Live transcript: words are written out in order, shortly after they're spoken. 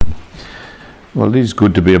Well, it is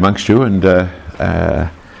good to be amongst you, and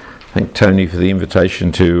thank Tony for the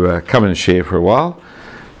invitation to come and share for a while,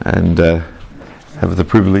 and have the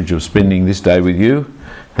privilege of spending this day with you,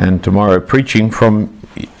 and tomorrow preaching from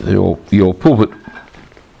your pulpit.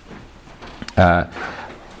 It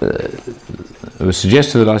was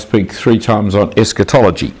suggested that I speak 3 times on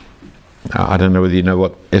eschatology. I don't know whether you know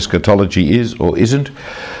what eschatology is or isn't.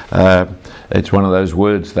 It's one of those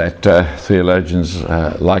words that theologians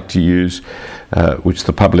like to use, which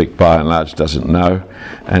the public by and large doesn't know,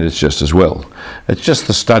 and it's just as well. It's just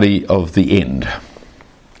the study of the end,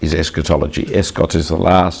 is eschatology. Eschat is the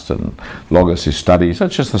last, and logos is study, so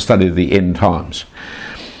it's just the study of the end times.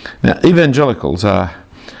 Now, evangelicals are,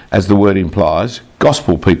 as the word implies,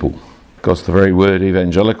 gospel people, because the very word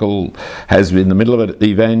evangelical has in the middle of it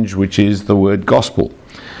evang, which is the word gospel.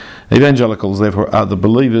 Evangelicals, therefore, are the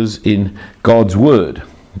believers in God's word,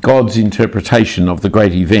 God's interpretation of the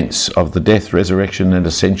great events of the death, resurrection and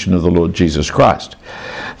ascension of the Lord Jesus Christ.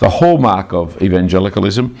 The hallmark of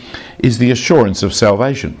evangelicalism is the assurance of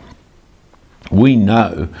salvation. We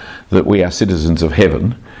know that we are citizens of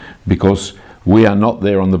heaven because we are not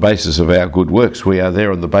there on the basis of our good works. We are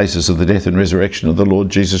there on the basis of the death and resurrection of the Lord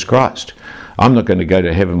Jesus Christ. I'm not going to go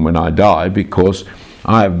to heaven when I die because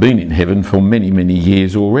I have been in heaven for many, many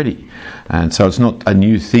years already. And so it's not a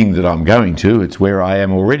new thing that I'm going to, it's where I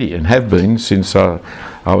am already and have been since I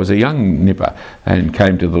was a young nipper and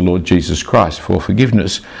came to the Lord Jesus Christ for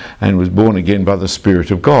forgiveness and was born again by the Spirit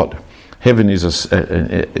of God. Heaven is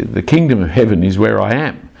the kingdom of heaven is where I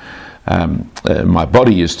am. My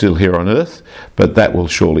body is still here on earth, but that will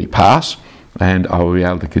surely pass, and I will be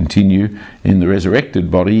able to continue in the resurrected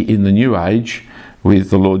body in the new age with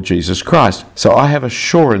the Lord Jesus Christ. So I have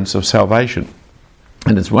assurance of salvation,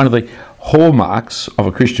 and it's one of the hallmarks of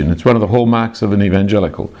a Christian. It's one of the hallmarks of an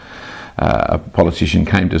evangelical. A politician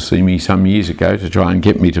came to see me some years ago to try and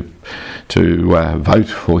get me to vote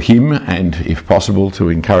for him, and if possible to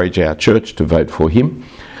encourage our church to vote for him.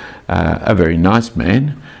 A very nice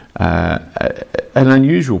man, an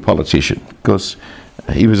unusual politician because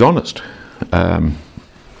he was honest.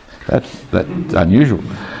 That's unusual.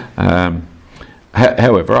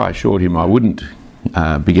 However, I assured him I wouldn't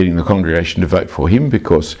be getting the congregation to vote for him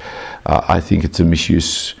because I think it's a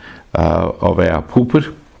misuse of our pulpit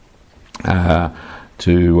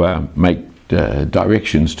to make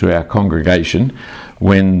directions to our congregation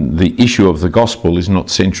when the issue of the gospel is not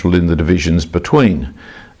central in the divisions between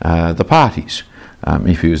the parties.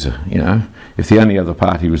 If the only other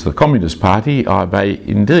party was the Communist Party, I may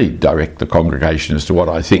indeed direct the congregation as to what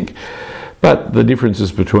I think. But the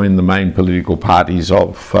differences between the main political parties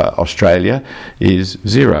of Australia is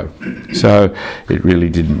zero. So it really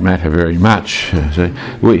didn't matter very much. So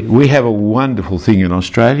we have a wonderful thing in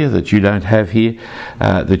Australia that you don't have here,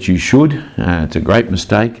 that you should. It's a great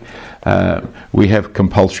mistake. We have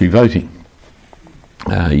compulsory voting.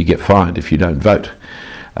 You get fined if you don't vote.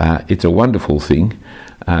 It's a wonderful thing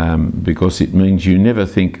because it means you never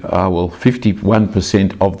think,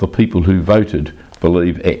 51% of the people who voted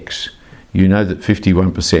believe X. You know that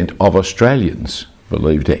 51% of Australians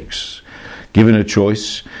believed X. Given a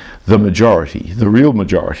choice, the majority, the real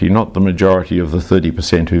majority, not the majority of the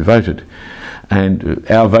 30% who voted. And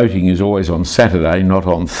our voting is always on Saturday, not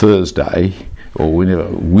on Thursday, or whenever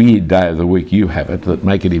weird day of the week you have it that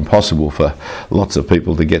make it impossible for lots of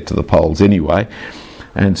people to get to the polls anyway.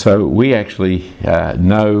 And so we actually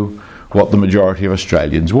know what the majority of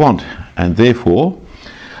Australians want, and therefore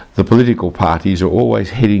the political parties are always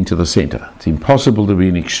heading to the centre. It's impossible to be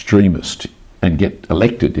an extremist and get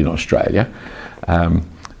elected in Australia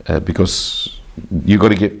because you've got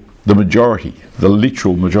to get the majority, the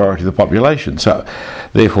literal majority of the population. So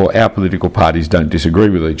therefore our political parties don't disagree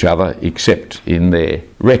with each other except in their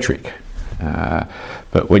rhetoric.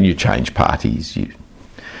 But when you change parties,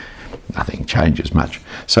 nothing changes much.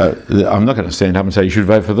 So I'm not going to stand up and say you should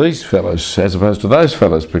vote for these fellows as opposed to those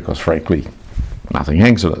fellows because frankly nothing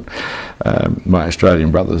hangs on it. My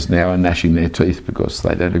Australian brothers now are gnashing their teeth because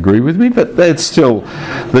they don't agree with me, but that's still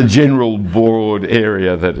the general broad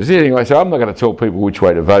area that is. Anyway, so I'm not going to tell people which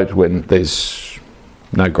way to vote when there's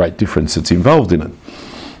no great difference that's involved in it.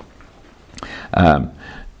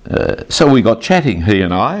 So we got chatting, he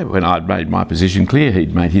and I, when I'd made my position clear,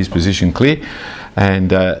 he'd made his position clear,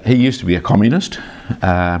 and he used to be a communist,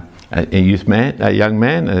 a young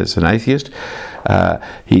man, as an atheist.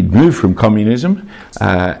 He'd moved from communism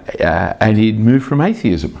and he'd moved from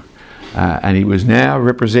atheism, and he was now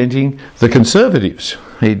representing the Conservatives.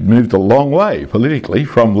 He'd moved a long way politically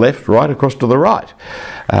from left right across to the right,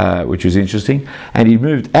 which was interesting, and he'd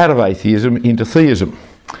moved out of atheism into theism.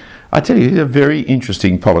 I tell you, he's a very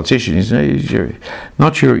interesting politician. He's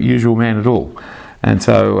not your usual man at all. And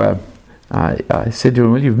so I said to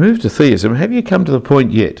him, well, you've moved to theism. Have you come to the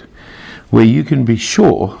point yet where you can be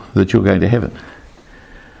sure that you're going to heaven?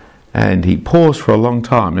 And he paused for a long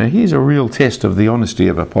time. Now, here's a real test of the honesty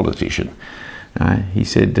of a politician. He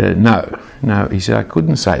said, no. He said, I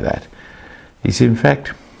couldn't say that. He said, in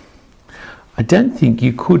fact, I don't think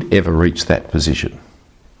you could ever reach that position.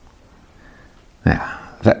 Now,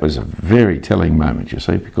 that was a very telling moment, you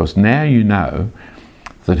see, because now you know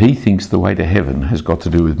that he thinks the way to heaven has got to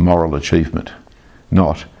do with moral achievement,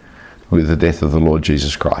 not with the death of the Lord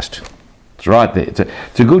Jesus Christ. It's right there.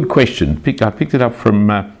 It's a good question. I picked it up from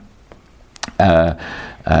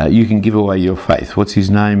You Can Give Away Your Faith. What's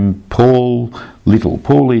his name? Paul Little.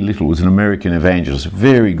 Paul E. Little was an American evangelist,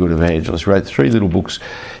 very good evangelist. Wrote 3 little books,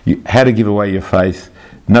 How to Give Away Your Faith,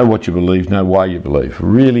 Know What You Believe, Know Why You Believe.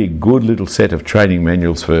 Really good little set of training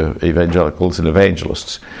manuals for evangelicals and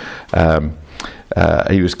evangelists.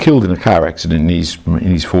 He was killed in a car accident in his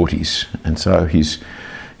 40s, and so his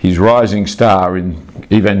rising star in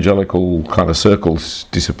evangelical kind of circles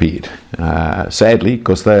disappeared, sadly,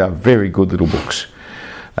 because they are very good little books.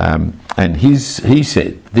 And he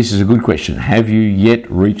said, this is a good question, have you yet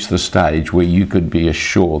reached the stage where you could be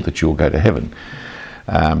assured that you'll go to heaven?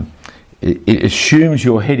 It assumes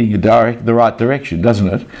you're heading the right direction, doesn't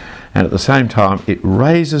it? And at the same time, it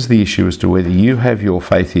raises the issue as to whether you have your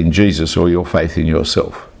faith in Jesus or your faith in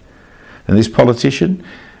yourself. And this politician,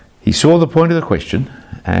 he saw the point of the question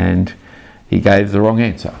and he gave the wrong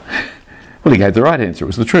answer. Well, he gave the right answer. It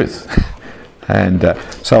was the truth. And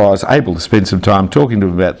so I was able to spend some time talking to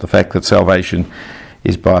him about the fact that salvation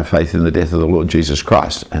is by faith in the death of the Lord Jesus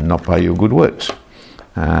Christ and not by your good works.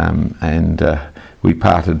 We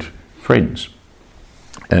parted friends.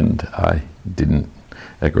 And I didn't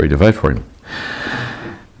agree to vote for him.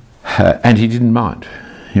 And he didn't mind.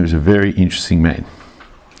 He was a very interesting man.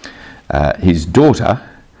 His daughter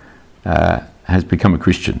has become a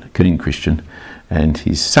keen Christian, and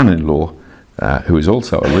his son-in-law, who is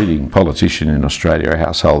also a leading politician in Australia, a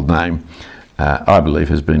household name, I believe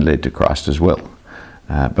has been led to Christ as well.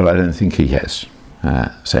 But I don't think he has,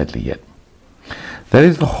 sadly yet. That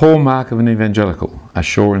is the hallmark of an evangelical,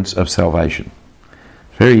 assurance of salvation.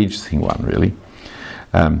 Very interesting one, really.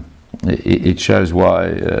 It shows why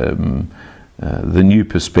the new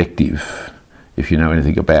perspective, if you know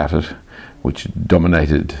anything about it, which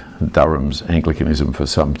dominated Durham's Anglicanism for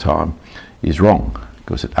some time, is wrong,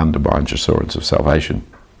 because it undermines assurance of salvation.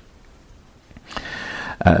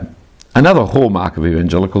 Another hallmark of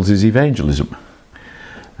evangelicals is evangelism.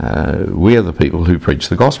 We are the people who preach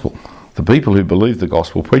the gospel. The people who believe the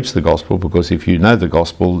gospel preach the gospel, because if you know the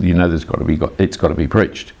gospel, you know it's got to be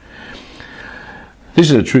preached.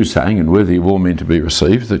 This is a true saying, and worthy of all men to be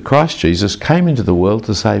received, that Christ Jesus came into the world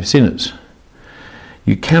to save sinners.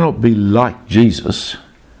 You cannot be like Jesus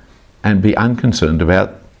and be unconcerned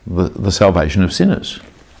about the salvation of sinners.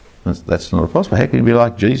 That's not possible. How can you be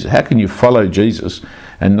like Jesus? How can you follow Jesus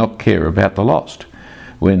and not care about the lost,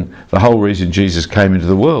 when the whole reason Jesus came into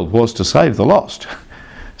the world was to save the lost?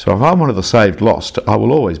 So if I'm one of the saved lost, I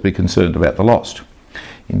will always be concerned about the lost.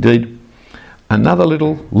 Indeed, another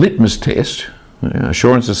little litmus test,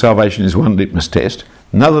 assurance of salvation is one litmus test.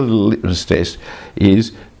 Another little litmus test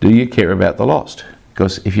is, do you care about the lost?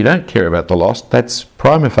 Because if you don't care about the lost, that's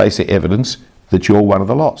prima facie evidence that you're one of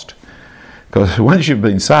the lost. Because once you've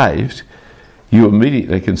been saved, you're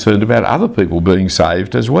immediately concerned about other people being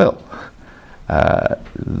saved as well.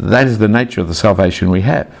 That is the nature of the salvation we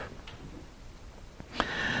have.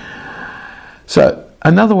 So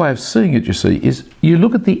another way of seeing it, you see, is you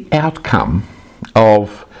look at the outcome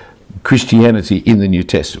of Christianity in the New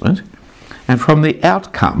Testament, and from the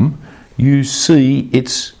outcome you see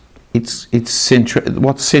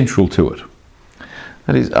what's central to it.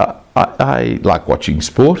 That is, I like watching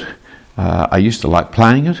sport. I used to like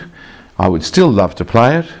playing it. I would still love to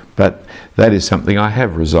play it, but that is something I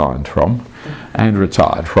have resigned from and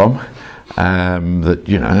retired from.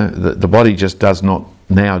 The body just does not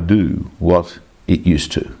now do what it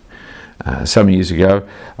used to. Some years ago,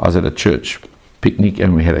 I was at a church picnic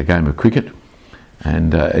and we had a game of cricket,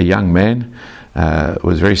 and a young man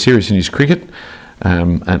was very serious in his cricket,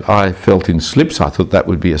 and I felt in slips. I thought that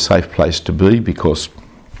would be a safe place to be, because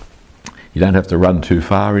you don't have to run too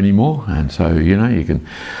far anymore, and so you can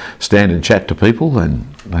stand and chat to people and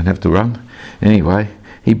don't have to run. Anyway,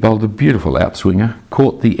 he bowled a beautiful outswinger,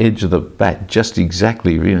 caught the edge of the bat just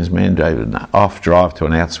exactly. His man gave an off drive to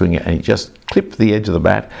an outswinger, and he just clipped the edge of the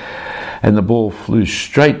bat, and the ball flew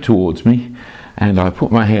straight towards me, and I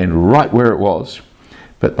put my hand right where it was,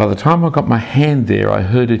 But by the time I got my hand there, I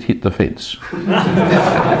heard it hit the fence.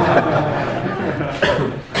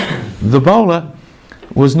 The bowler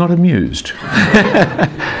was not amused.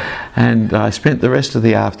 And I spent the rest of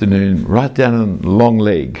the afternoon right down on long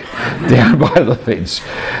leg, down by the fence,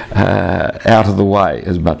 out of the way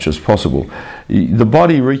as much as possible. The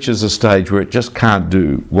body reaches a stage where it just can't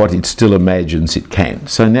do what it still imagines it can.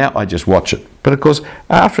 So now I just watch it. But of course,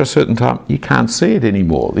 after a certain time, you can't see it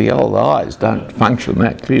anymore. The old eyes don't function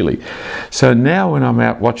that clearly. So now when I'm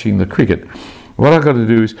out watching the cricket, what I've got to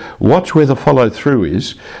do is watch where the follow-through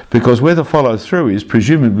is, because where the follow-through is,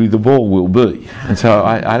 presumably the ball will be. And so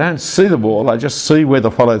I don't see the ball, I just see where the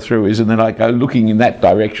follow-through is, and then I go looking in that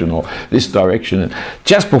direction or this direction. And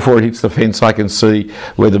just before it hits the fence, I can see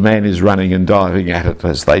where the man is running and diving at it,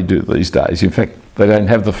 as they do these days. In fact, they don't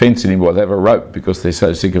have the fence anymore, they have a rope, because they're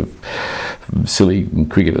so sick of silly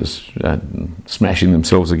cricketers smashing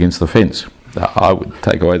themselves against the fence. I would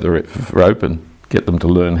take away the rope and get them to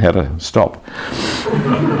learn how to stop.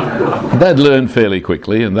 They'd learn fairly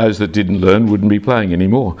quickly, and those that didn't learn wouldn't be playing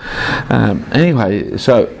anymore. Anyway,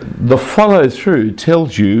 so the follow-through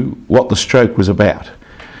tells you what the stroke was about.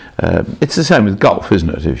 It's the same with golf, isn't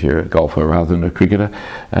it? If you're a golfer rather than a cricketer,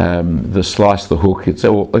 the slice, the hook, it's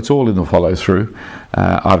all in the follow-through.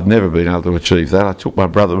 I've never been able to achieve that. I took my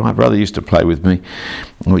brother used to play with me,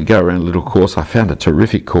 and we'd go around a little course. I found a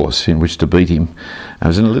terrific course in which to beat him. I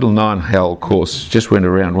was in a little 9-hole course, just went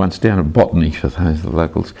around once down at Botany for the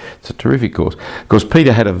locals. It's a terrific course. Of course,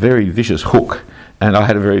 Peter had a very vicious hook, and I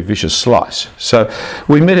had a very vicious slice. So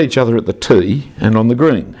we met each other at the tee and on the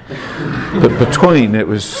green. But between, we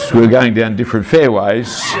were going down different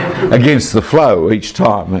fairways against the flow each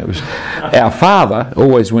time. Our father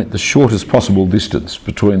always went the shortest possible distance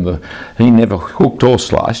between he never hooked or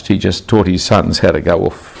sliced, he just taught his sons how to go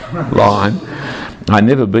off line. I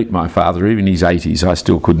never beat my father, even in his 80s I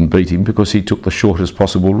still couldn't beat him, because he took the shortest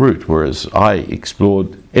possible route, whereas I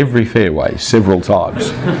explored every fairway several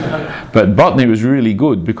times. But Botany was really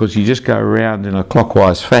good because you just go around in a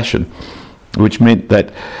clockwise fashion, which meant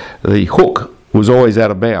that the hook was always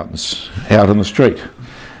out of bounds, out on the street.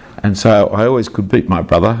 And so I always could beat my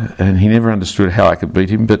brother, and he never understood how I could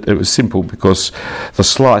beat him, but it was simple because the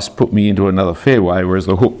slice put me into another fairway, whereas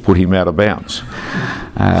the hook put him out of bounds.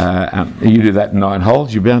 You do that in 9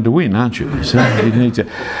 holes, you're bound to win, aren't you? So you need to.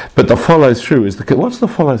 But the follow-through is what's the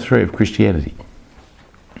follow-through of Christianity?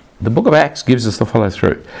 The book of Acts gives us the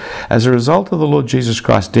follow-through. As a result of the Lord Jesus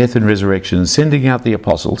Christ's death and resurrection and sending out the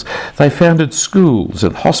apostles, they founded schools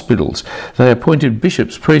and hospitals. They appointed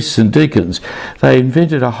bishops, priests and deacons. They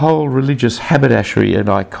invented a whole religious haberdashery and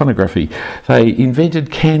iconography. They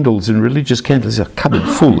invented candles and religious candles. There's a cupboard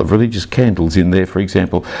full of religious candles in there, for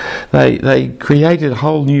example. They created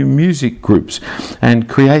whole new music groups and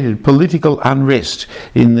created political unrest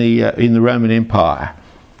in the Roman Empire.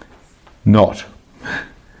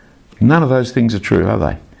 None of those things are true, are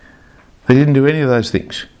they? They didn't do any of those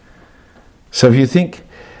things. So if you think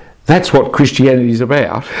that's what Christianity is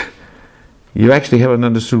about, you actually haven't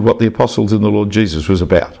understood what the apostles and the Lord Jesus was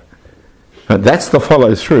about. And that's the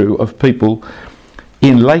follow-through of people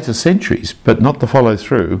in later centuries, but not the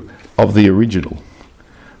follow-through of the original.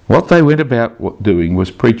 What they went about doing was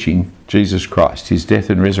preaching Jesus Christ, his death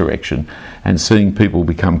and resurrection, and seeing people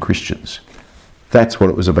become Christians. That's what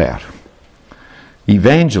it was about.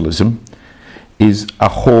 Evangelism is a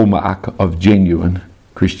hallmark of genuine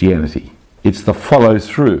Christianity. It's the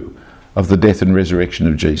follow-through of the death and resurrection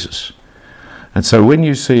of Jesus. And so when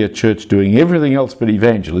you see a church doing everything else but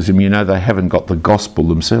evangelism, you know they haven't got the gospel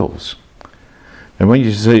themselves. And when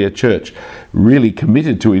you see a church really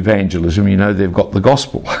committed to evangelism, you know they've got the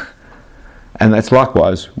gospel. And that's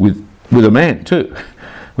likewise with a man too.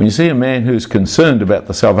 When you see a man who's concerned about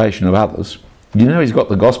the salvation of others, you know he's got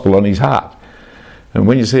the gospel on his heart. And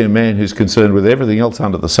when you see a man who's concerned with everything else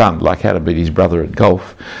under the sun, like how to beat his brother at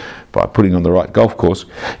golf by putting on the right golf course,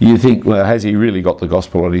 you think, well, has he really got the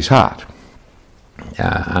gospel on his heart?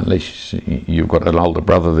 Unless you've got an older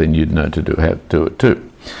brother, then you'd know how to do it too.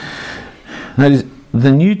 Now,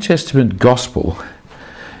 the New Testament gospel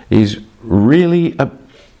is really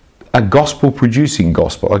a gospel-producing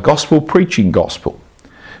gospel, a gospel-preaching gospel.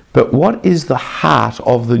 But what is the heart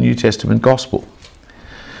of the New Testament gospel?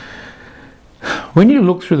 When you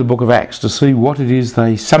look through the book of Acts to see what it is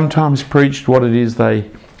they sometimes preached, what it is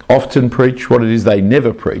they often preach, what it is they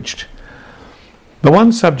never preached, the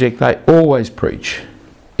one subject they always preach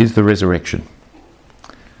is the resurrection.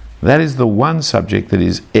 That is the one subject that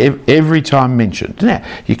is every time mentioned. Now,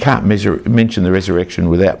 you can't mention the resurrection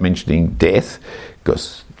without mentioning death,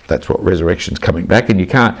 because that's what resurrection's coming back, and you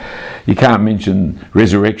can't mention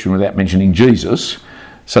resurrection without mentioning Jesus.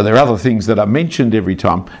 So there are other things that are mentioned every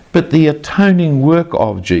time, but the atoning work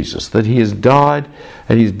of Jesus, that he has died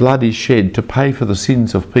and his blood is shed to pay for the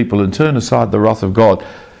sins of people and turn aside the wrath of God,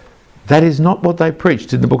 that is not what they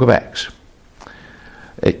preached in the book of Acts.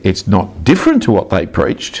 It's not different to what they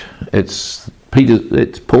preached. It's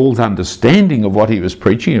Paul's understanding of what he was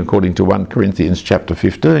preaching according to 1 Corinthians chapter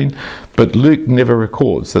 15, but Luke never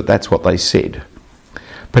records that that's what they said.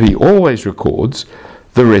 But he always records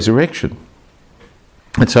the resurrection.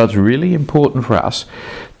 And so it's really important for us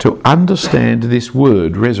to understand this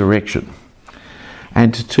word resurrection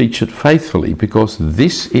and to teach it faithfully, because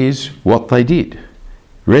this is what they did.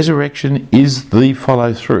 Resurrection is the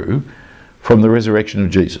follow through from the resurrection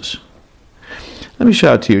of Jesus. Let me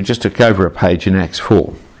show it to you, just to go over a page in Acts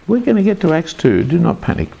 4. We're going to get to Acts 2, do not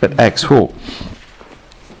panic, but Acts 4.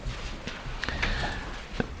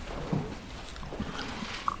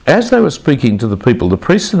 As they were speaking to the people, the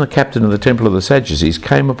priests and the captain of the temple of the Sadducees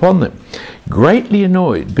came upon them, greatly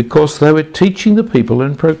annoyed because they were teaching the people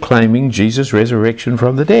and proclaiming Jesus' resurrection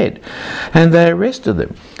from the dead. And they arrested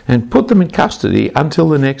them and put them in custody until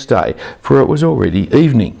the next day, for it was already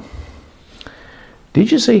evening.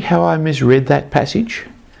 Did you see how I misread that passage?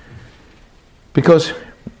 Because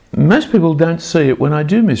most people don't see it when I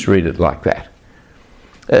do misread it like that.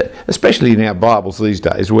 Especially in our Bibles these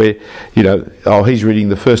days, where, he's reading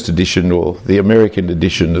the first edition or the American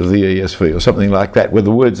edition of the ESV or something like that, where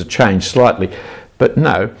the words are changed slightly. But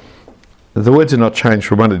no, the words are not changed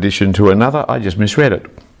from one edition to another. I just misread it,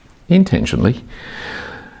 intentionally.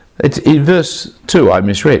 It's in verse 2 I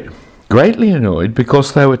misread. Greatly annoyed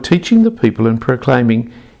because they were teaching the people and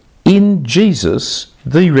proclaiming in Jesus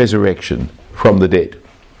the resurrection from the dead.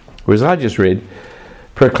 Whereas I just read,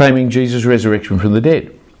 proclaiming Jesus' resurrection from the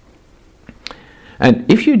dead. And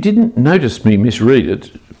if you didn't notice me misread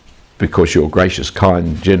it, because you're gracious,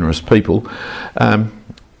 kind, generous people,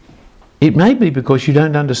 it may be because you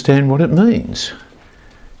don't understand what it means.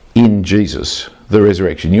 In Jesus, the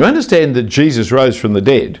resurrection. You understand that Jesus rose from the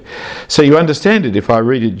dead, so you understand it if I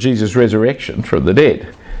read it, Jesus' resurrection from the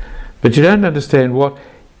dead. But you don't understand what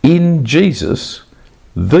in Jesus,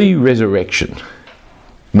 the resurrection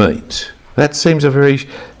means. That seems a very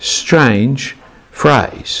strange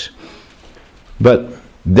phrase. But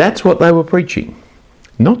that's what they were preaching.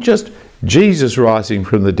 Not just Jesus rising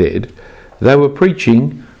from the dead, they were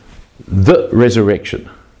preaching the resurrection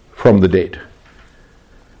from the dead.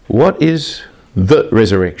 What is the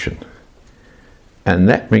resurrection? And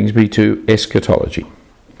that brings me to eschatology,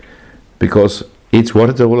 because it's what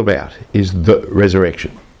it's all about, is the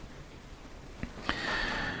resurrection.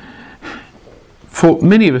 For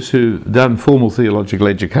many of us who've done formal theological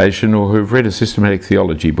education or who've read a systematic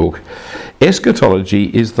theology book,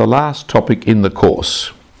 eschatology is the last topic in the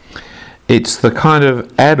course. It's the kind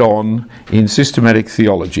of add-on in systematic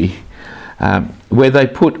theology where they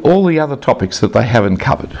put all the other topics that they haven't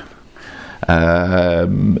covered,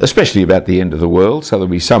 especially about the end of the world. So there'll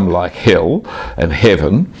be some like hell and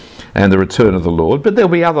heaven and the return of the Lord, but there'll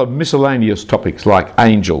be other miscellaneous topics like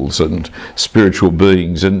angels and spiritual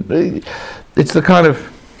beings, and it's the kind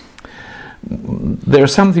of, there are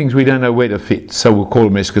some things we don't know where to fit, so we'll call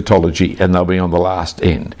them eschatology, and they'll be on the last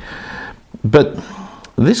end. But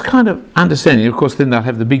this kind of understanding, of course, then they'll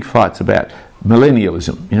have the big fights about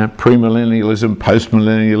millennialism, premillennialism,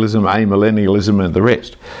 postmillennialism, amillennialism, and the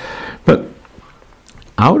rest. But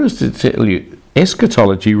I want us to tell you,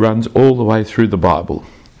 eschatology runs all the way through the Bible,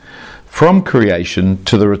 from creation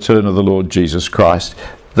to the return of the Lord Jesus Christ.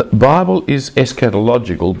 The Bible is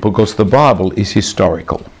eschatological because the Bible is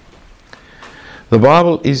historical. The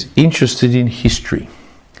Bible is interested in history.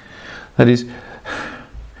 That is,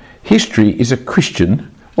 history is a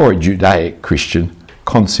Christian or a Judaic Christian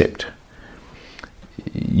concept.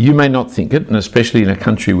 You may not think it, and especially in a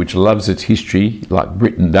country which loves its history like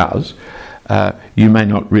Britain does, you may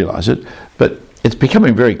not realise it, but it's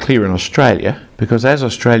becoming very clear in Australia, because as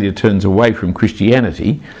Australia turns away from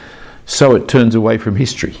Christianity, so it turns away from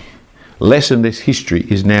history. Less and less history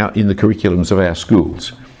is now in the curriculums of our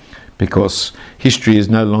schools, because history is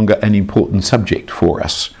no longer an important subject for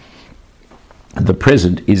us. The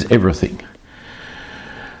present is everything.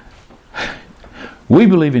 We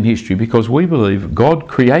believe in history because we believe God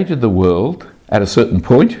created the world at a certain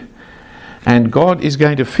point, and God is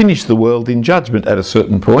going to finish the world in judgment at a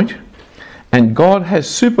certain point, and God has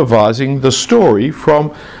supervising the story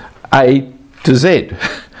from A to Z,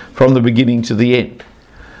 from the beginning to the end.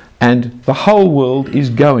 And the whole world is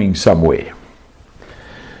going somewhere.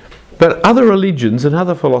 But other religions and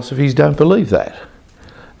other philosophies don't believe that.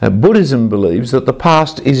 Buddhism believes that the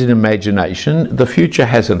past is an imagination, the future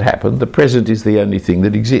hasn't happened, the present is the only thing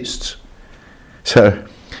that exists. So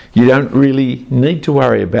You don't really need to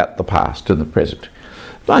worry about the past and the present.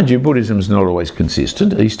 Mind you, Buddhism is not always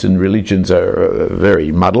consistent. Eastern religions are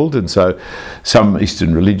very muddled, and so some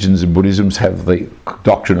Eastern religions and Buddhisms have the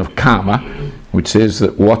doctrine of karma, which says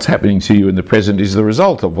that what's happening to you in the present is the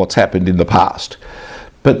result of what's happened in the past.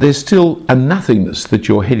 But there's still a nothingness that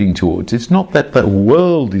you're heading towards. It's not that the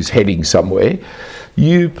world is heading somewhere.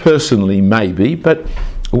 You personally may be, but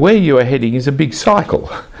where you are heading is a big cycle.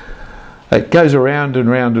 It goes around and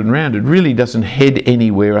round and round. It really doesn't head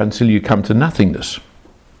anywhere until you come to nothingness.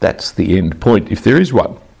 That's the end point, if there is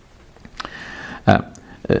one.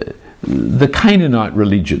 The Canaanite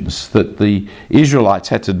religions that the Israelites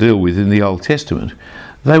had to deal with in the Old Testament,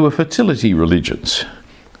 they were fertility religions.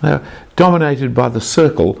 They were dominated by the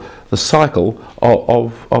cycle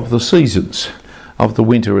of the seasons, of the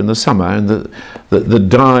winter and the summer, and the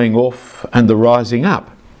dying off and the rising up,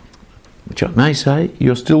 which I may say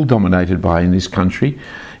you're still dominated by in this country.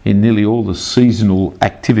 In nearly all the seasonal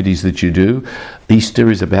activities that you do, Easter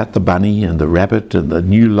is about the bunny and the rabbit and the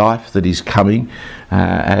new life that is coming,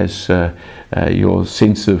 as your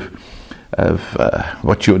sense of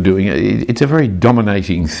what you're doing. It's a very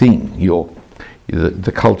dominating thing,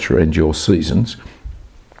 the culture and your seasons.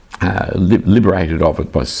 Liberated of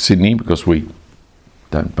it by Sydney, because we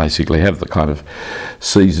don't basically have the kind of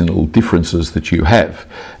seasonal differences that you have.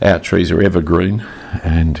 Our trees are evergreen,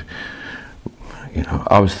 and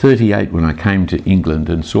I was 38 when I came to England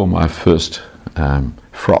and saw my first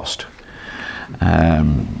frost.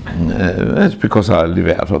 That's because I live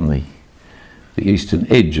out on the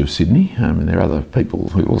eastern edge of Sydney. There are other people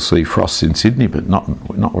who will see frosts in Sydney, but not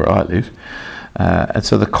where I live. And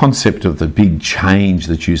so the concept of the big change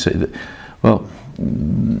that you see,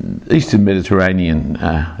 Eastern Mediterranean,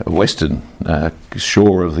 western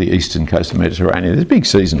shore of the eastern coast of the Mediterranean, there's big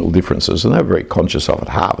seasonal differences, and they're very conscious of at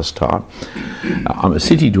harvest time. I'm a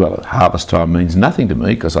city dweller. Harvest time means nothing to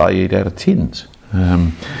me because I eat out of tins.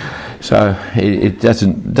 So it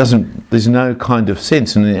doesn't. There's no kind of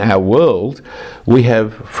sense. And in our world, we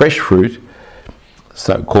have fresh fruit,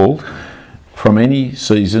 so-called, from any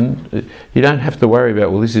season. You don't have to worry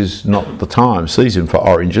about, well, this is not the season for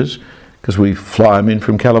oranges, because we fly them in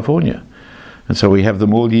from California. And so we have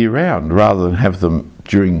them all year round rather than have them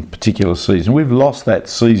during particular season. We've lost that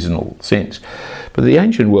seasonal sense. But the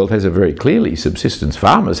ancient world has it very clearly. Subsistence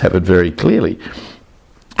farmers have it very clearly.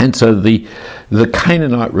 And so the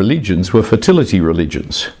Canaanite religions were fertility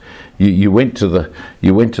religions. You went to the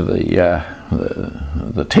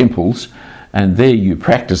temples, and there you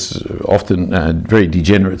practice often very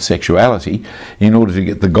degenerate sexuality in order to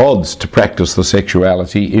get the gods to practice the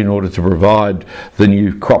sexuality in order to provide the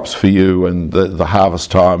new crops for you and the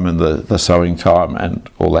harvest time and the sowing time and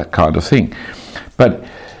all that kind of thing. But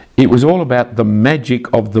it was all about the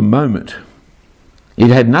magic of the moment. It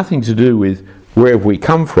had nothing to do with where have we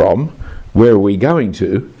come from, where are we going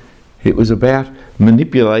to. It was about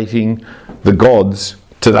manipulating the gods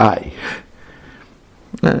today.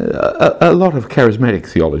 A lot of charismatic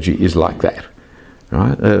theology is like that,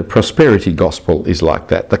 right? Prosperity gospel is like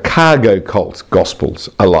that. The cargo cult gospels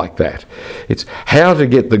are like that. It's how to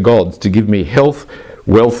get the gods to give me health,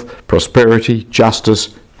 wealth, prosperity,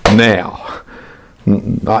 justice now.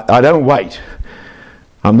 I don't wait.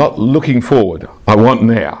 I'm not looking forward. I want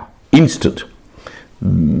now. Instant.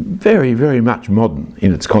 Very, very much modern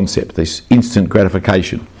in its concept, this instant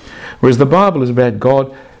gratification. Whereas the Bible is about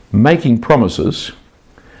God making promises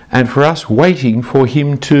and for us waiting for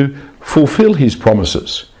him to fulfill his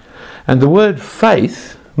promises. And the word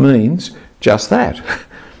faith means just that.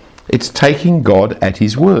 It's taking God at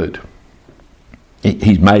his word.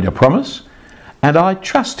 He's made a promise, and I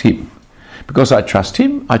trust him. Because I trust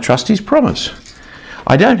him, I trust his promise.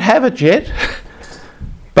 I don't have it yet,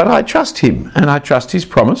 but I trust him, and I trust his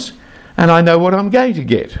promise, and I know what I'm going to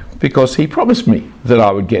get, because he promised me that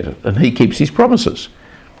I would get it, and he keeps his promises.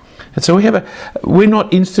 And so we're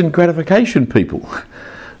not instant gratification people.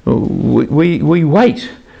 We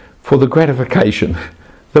wait for the gratification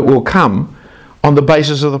that will come on the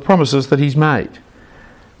basis of the promises that he's made.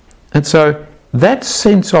 And so that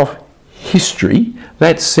sense of history,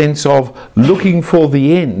 that sense of looking for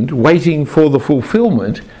the end, waiting for the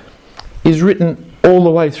fulfillment, is written all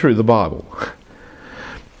the way through the Bible.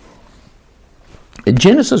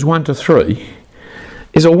 Genesis 1 to 3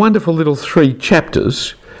 is a wonderful little 3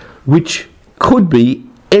 chapters which could be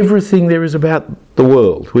everything there is about the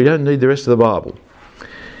world. We don't need the rest of the Bible,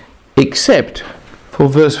 except for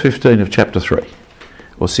verse 15 of chapter 3,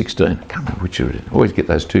 or 16. I can't remember which of it is. I always get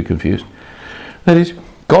those two confused. That is,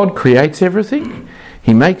 God creates everything.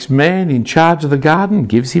 He makes man in charge of the garden,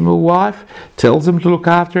 gives him a wife, tells him to look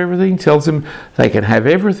after everything, tells him they can have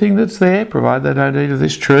everything that's there, provided they don't eat of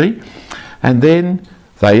this tree. And then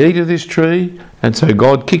they eat of this tree, and so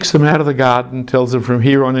God kicks them out of the garden, tells them from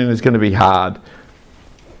here on in it's going to be hard.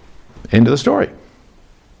 End of the story.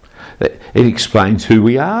 It explains who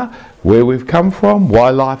we are, where we've come from, why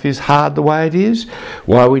life is hard the way it is,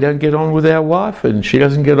 why we don't get on with our wife and she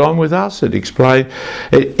doesn't get on with us. It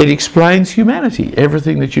explains humanity.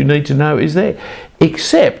 Everything that you need to know is there,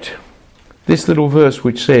 except this little verse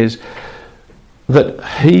which says that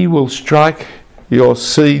he will strike your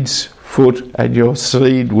seed's foot and your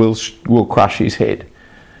seed will crush his head.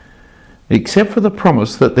 Except for the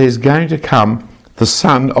promise that there's going to come the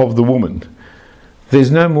son of the woman. There's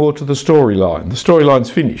no more to the storyline. The storyline's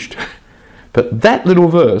finished. But that little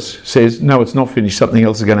verse says, no, it's not finished. Something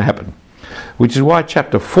else is going to happen. Which is why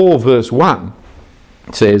chapter 4, verse 1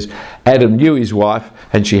 says, Adam knew his wife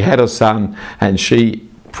and she had a son and she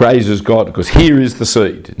praises God because here is the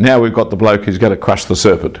seed. Now we've got the bloke who's going to crush the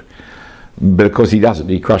serpent. But of course he doesn't.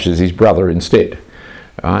 He crushes his brother instead.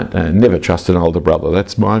 Right? Never trust an older brother.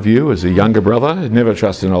 That's my view as a younger brother. Never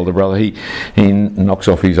trust an older brother. He knocks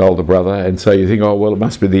off his older brother, and so you think, oh well, it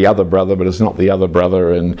must be the other brother, but it's not the other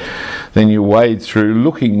brother. And then you wade through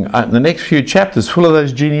looking at the next few chapters full of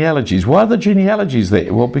those genealogies. Why are the genealogies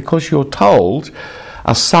there? Well, because you're told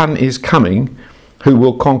a son is coming who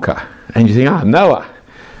will conquer, and you think, Noah.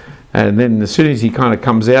 And then as soon as he kind of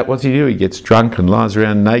comes out, what's he do? He gets drunk and lies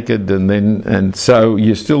around naked, and so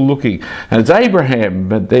you're still looking. And it's Abraham,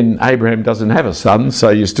 but then Abraham doesn't have a son,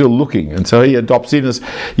 so you're still looking. And so he adopts in us.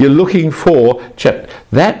 You're looking for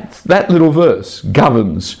that little verse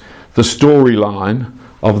governs the storyline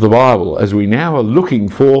of the Bible as we now are looking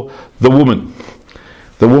for the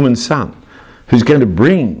woman's son, who's going to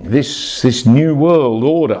bring this new world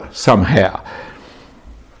order somehow.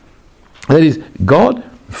 That is, God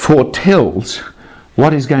foretells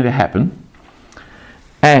what is going to happen,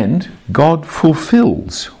 and God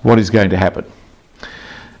fulfills what is going to happen.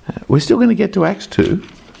 We're still going to get to Acts 2,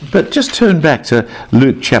 but just turn back to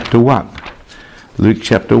Luke chapter 1. Luke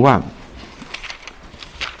chapter 1.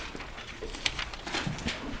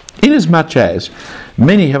 Inasmuch as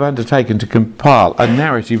many have undertaken to compile a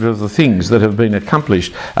narrative of the things that have been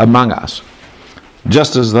accomplished among us,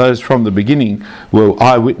 just as those from the beginning were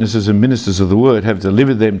eyewitnesses and ministers of the word have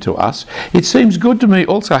delivered them to us, it seems good to me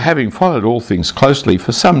also, having followed all things closely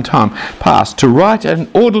for some time past, to write an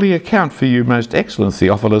orderly account for you, most excellent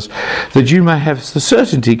Theophilus, that you may have the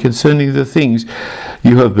certainty concerning the things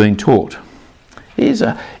you have been taught. Here's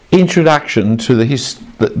an introduction to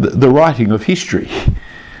the writing of history.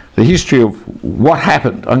 The history of what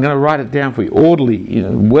happened. I'm going to write it down for you. Orderly,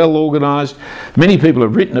 well organised. Many people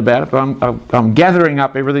have written about it, but I'm gathering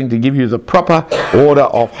up everything to give you the proper order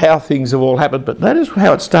of how things have all happened. But that is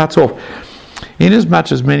how it starts off.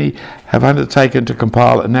 Inasmuch as many have undertaken to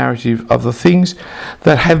compile a narrative of the things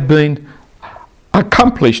that have been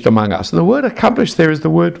accomplished among us. And the word accomplished there is the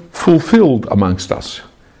word fulfilled amongst us.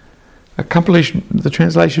 Accomplished, the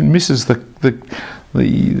translation misses the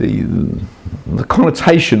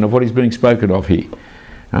connotation of what is being spoken of here.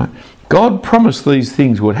 God promised these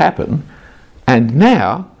things would happen, and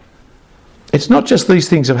now it's not just these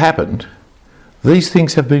things have happened, these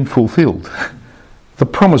things have been fulfilled. The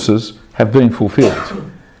promises have been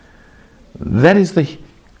fulfilled. That is the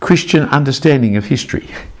Christian understanding of history,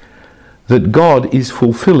 that God is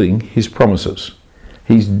fulfilling his promises.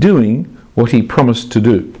 He's doing what he promised to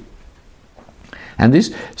do. And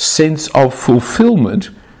this sense of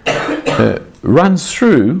fulfillment runs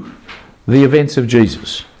through the events of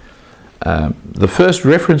Jesus. The first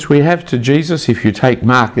reference we have to Jesus, if you take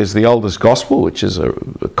Mark as the oldest gospel, which is a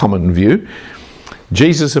common view,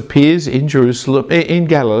 Jesus appears in Jerusalem, in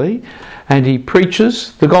Galilee, and he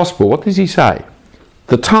preaches the gospel. What does he say?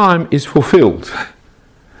 The time is fulfilled.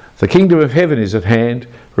 The kingdom of heaven is at hand.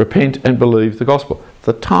 Repent and believe the gospel.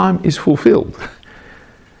 The time is fulfilled.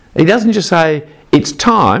 He doesn't just say, it's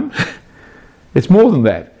time. It's more than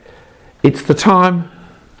that. It's the time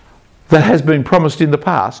that has been promised in the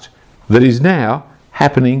past that is now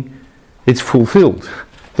happening. It's fulfilled.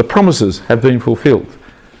 The promises have been fulfilled.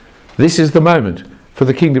 This is the moment for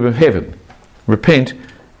the kingdom of heaven. Repent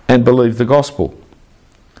and believe the gospel.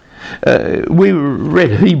 We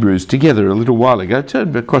read Hebrews together a little while ago.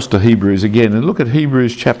 Turn across to Hebrews again and look at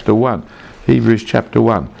Hebrews chapter 1. Hebrews chapter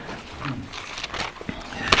 1.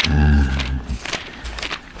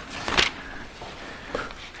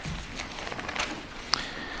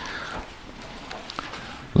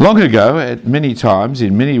 Long ago, at many times,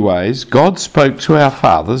 in many ways, God spoke to our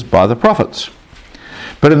fathers by the prophets.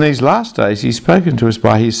 But in these last days he's spoken to us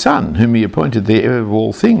by his Son, whom he appointed the heir of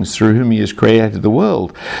all things, through whom he has created the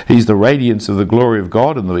world. He's the radiance of the glory of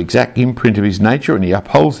God and the exact imprint of his nature, and he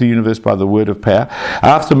upholds the universe by the word of power.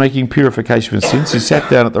 After making purification for sins, he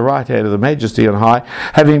sat down at the right hand of the Majesty on high,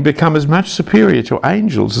 having become as much superior to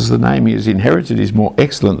angels as the name he has inherited is more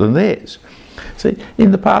excellent than theirs. See,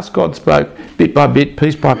 in the past God spoke bit by bit,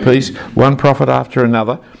 piece by piece, one prophet after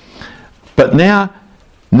another. But now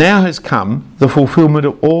has come the fulfillment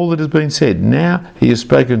of all that has been said. Now he has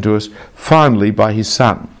spoken to us finally by his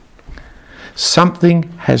Son. Something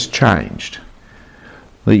has changed.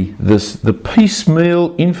 The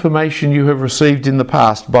piecemeal information you have received in the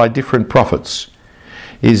past by different prophets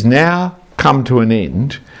is now come to an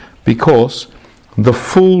end, because the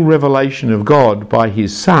full revelation of God by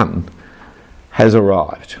his Son has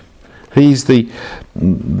arrived. He's the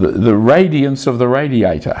radiance of the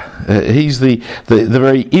radiator. He's the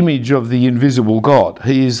very image of the invisible God.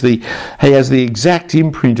 He has the exact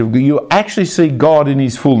imprint of God. You actually see God in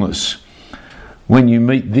his fullness when you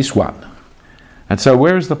meet this one. And so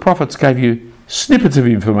whereas the prophets gave you snippets of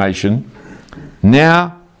information,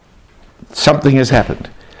 now something has happened.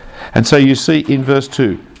 And so you see in verse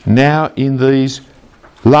 2, now in these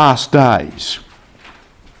last days.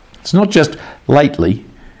 It's not just lately,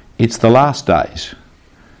 it's the last days.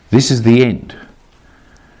 This is the end.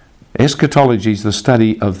 Eschatology is the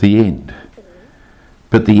study of the end.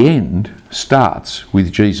 But the end starts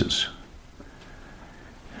with Jesus.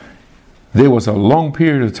 There was a long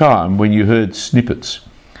period of time when you heard snippets,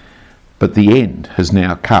 but the end has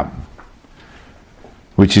now come.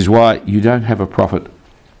 Which is why you don't have a prophet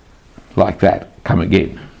like that come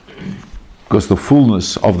again. Because the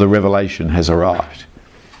fullness of the revelation has arrived.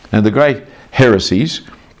 And the great heresies,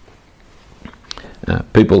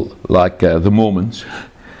 people like the Mormons,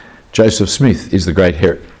 Joseph Smith is the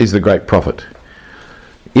great prophet.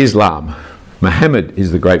 Islam, Muhammad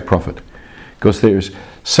is the great prophet, because there is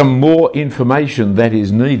some more information that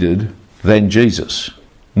is needed than Jesus.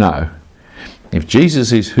 No, if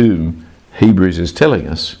Jesus is whom Hebrews is telling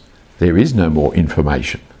us, there is no more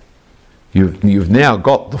information. You've now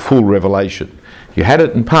got the full revelation. You had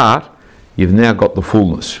it in part, you've now got the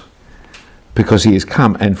fullness, because he has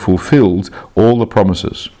come and fulfilled all the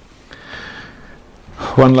promises.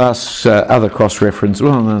 One last other cross-reference.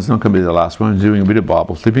 Well, no, it's not going to be the last one. I'm doing a bit of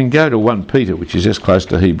Bible flipping. Go to 1 Peter, which is just close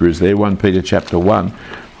to Hebrews there. 1 Peter chapter 1.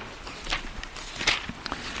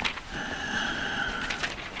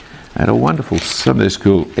 I had a wonderful Sunday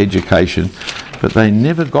school education, but they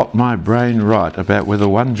never got my brain right about whether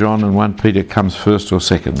 1 John and 1 Peter comes first or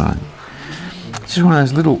second. No. It's just one of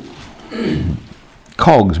those little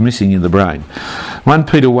cogs missing in the brain. 1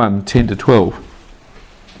 Peter 1, 10 to 12.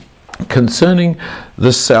 Concerning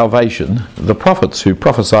this salvation, the prophets who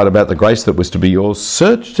prophesied about the grace that was to be yours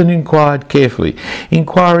searched and inquired carefully,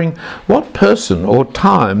 inquiring what person or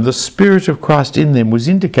time the Spirit of Christ in them was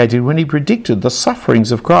indicated when he predicted the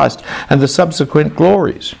sufferings of Christ and the subsequent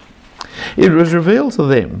glories. It was revealed to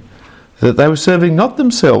them that they were serving not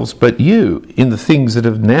themselves but you in the things that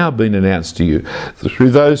have now been announced to you through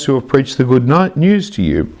those who have preached the good news to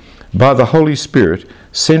you by the Holy Spirit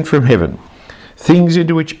sent from heaven, things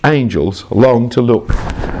into which angels long to look.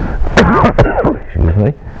 Excuse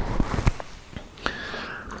me.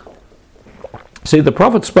 See, the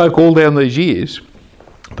prophets spoke all down these years,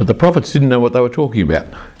 but the prophets didn't know what they were talking about,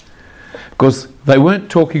 because they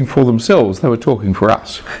weren't talking for themselves, they were talking for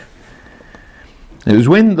us. It was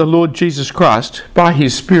when the Lord Jesus Christ, by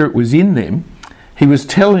his Spirit, was in them, he was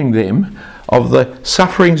telling them of the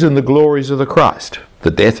sufferings and the glories of the Christ,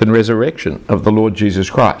 the death and resurrection of the Lord Jesus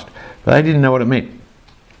Christ. But they didn't know what it meant.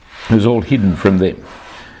 It was all hidden from them.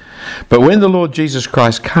 But when the Lord Jesus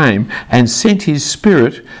Christ came and sent his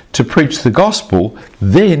Spirit to preach the gospel,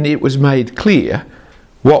 then it was made clear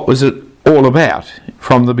what was it all about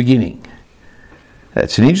from the beginning.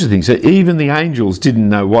 That's an interesting thing. So even the angels didn't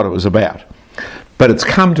know what it was about. But it's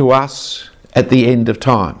come to us at the end of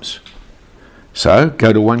times. So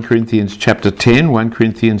go to 1 Corinthians chapter 10, 1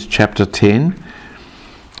 Corinthians chapter 10,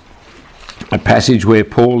 a passage where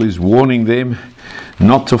Paul is warning them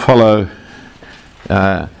not to follow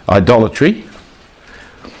idolatry,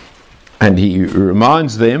 and he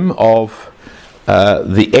reminds them of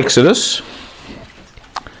the Exodus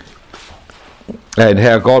and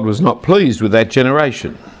how God was not pleased with that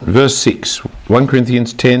generation. Verse 6, 1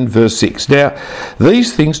 Corinthians 10, verse 6. Now,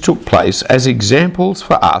 these things took place as examples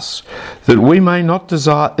for us, that we may not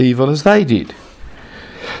desire evil as they did.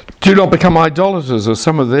 Do not become idolaters, as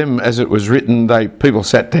some of them, as it was written, people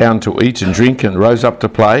sat down to eat and drink and rose up to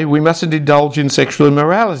play. We mustn't indulge in sexual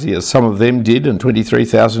immorality, as some of them did, and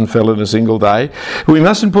 23,000 fell in a single day. We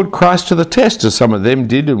mustn't put Christ to the test, as some of them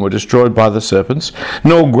did and were destroyed by the serpents,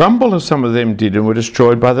 nor grumble, as some of them did and were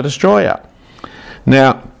destroyed by the destroyer.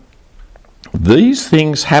 Now, these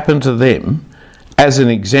things happened to them as an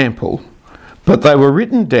example, but they were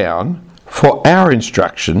written down for our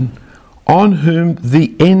instruction, on whom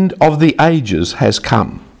the end of the ages has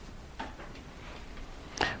come.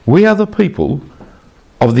 We are the people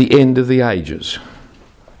of the end of the ages.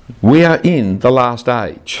 We are in the last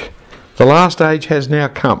age. The last age has now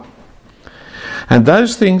come. And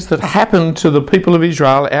those things that happened to the people of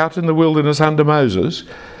Israel out in the wilderness under Moses,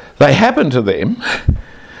 they happened to them,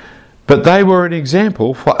 but they were an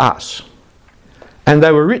example for us. And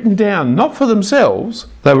they were written down not for themselves,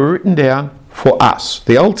 they were written down for us.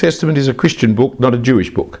 The Old Testament is a Christian book, not a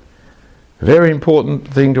Jewish book. A very important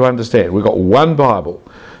thing to understand. We've got one Bible.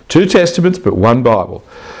 2 Testaments, but one Bible.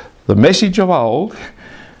 The message of old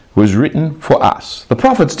was written for us. The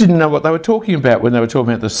prophets didn't know what they were talking about when they were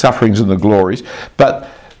talking about the sufferings and the glories, but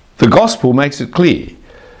the gospel makes it clear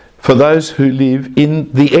for those who live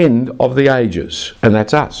in the end of the ages, and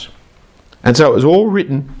that's us. And so it was all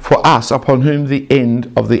written for us, upon whom the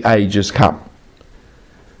end of the ages come.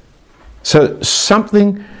 So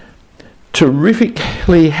something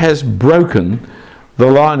terrifically has broken the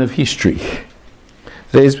line of history.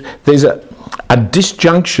 There's a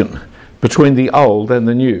disjunction between the old and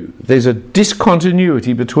the new. There's a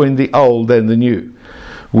discontinuity between the old and the new.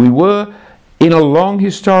 We were in a long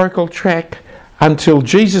historical track until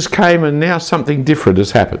Jesus came, and now something different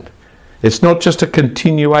has happened. It's not just a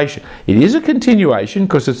continuation. It is a continuation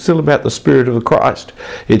because it's still about the Spirit of Christ.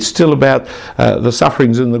 It's still about the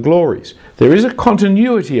sufferings and the glories. There is a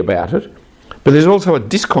continuity about it, but there's also a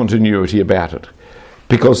discontinuity about it,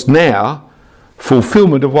 because now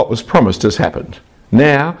fulfillment of what was promised has happened.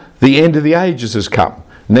 Now the end of the ages has come.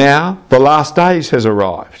 Now the last days has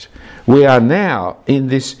arrived. We are now in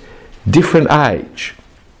this different age,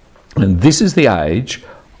 and this is the age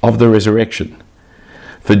of the resurrection.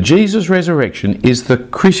 For Jesus' resurrection is the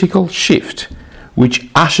critical shift which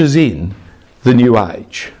ushers in the new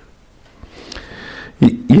age.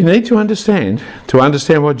 You need to understand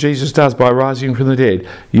what Jesus does by rising from the dead,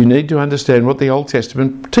 you need to understand what the Old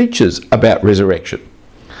Testament teaches about resurrection.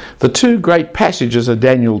 The two great passages are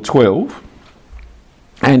Daniel 12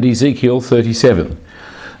 and Ezekiel 37.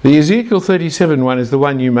 The Ezekiel 37 one is the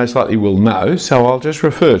one you most likely will know, so I'll just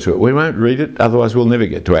refer to it. We won't read it, otherwise we'll never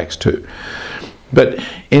get to Acts 2. But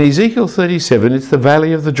in Ezekiel 37, it's the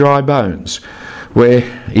valley of the dry bones, where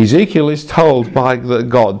Ezekiel is told by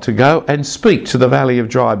God to go and speak to the valley of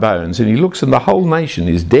dry bones. And he looks and the whole nation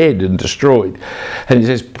is dead and destroyed. And he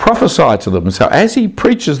says, prophesy to them. So as he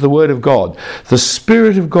preaches the word of God, the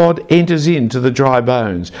Spirit of God enters into the dry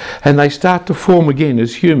bones, and they start to form again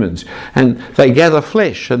as humans. And they gather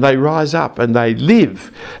flesh and they rise up and they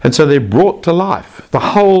live. And so they're brought to life. The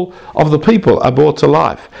whole of the people are brought to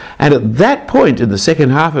life. And at that point in the second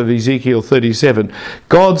half of Ezekiel 37,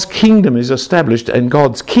 God's kingdom is established, and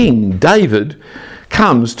God's king, David,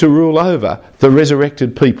 comes to rule over the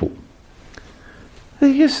resurrected people.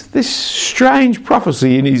 There's this strange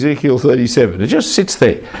prophecy in Ezekiel 37. It just sits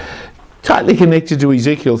there, tightly connected to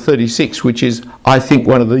Ezekiel 36, which is, I think,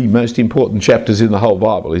 one of the most important chapters in the whole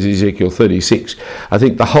Bible, is Ezekiel 36. I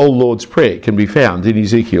think the whole Lord's Prayer can be found in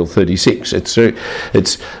Ezekiel 36. It's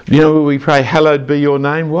where we pray, hallowed be your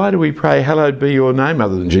name. Why do we pray, hallowed be your name,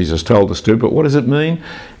 other than Jesus told us to? But what does it mean?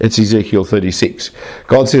 It's Ezekiel 36.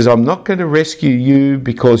 God says, I'm not going to rescue you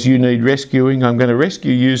because you need rescuing. I'm going to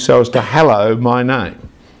rescue you so as to hallow my name.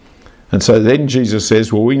 And so then Jesus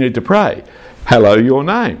says, well, we need to pray, hallow your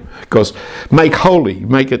name, because make holy,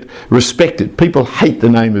 make it respected. People hate the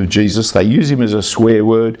name of Jesus. They use him as a swear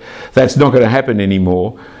word. That's not going to happen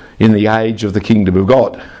anymore in the age of the kingdom of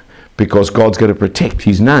God, because God's going to protect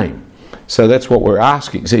his name. So that's what we're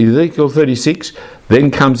asking. So Ezekiel 36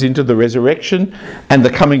 then comes into the resurrection and the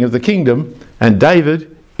coming of the kingdom, and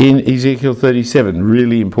David in Ezekiel 37,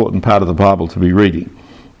 really important part of the Bible to be reading.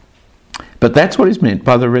 But that's what is meant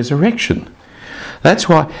by the resurrection. That's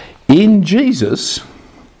why in Jesus,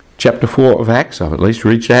 chapter 4 of Acts, I've at least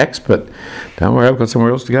reached Acts, but don't worry, I've got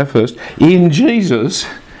somewhere else to go first. In Jesus,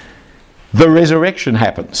 the resurrection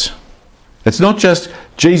happens. It's not just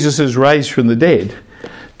Jesus is raised from the dead.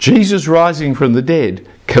 Jesus rising from the dead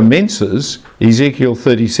commences Ezekiel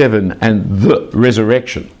 37 and the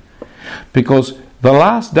resurrection. Because the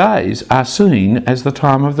last days are seen as the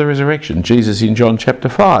time of the resurrection. Jesus in John chapter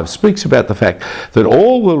 5 speaks about the fact that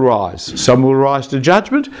all will rise. Some will rise to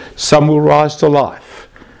judgment, some will rise to life.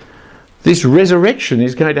 This resurrection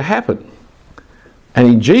is going to happen. And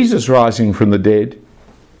in Jesus rising from the dead,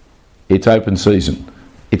 it's open season.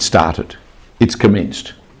 It started. It's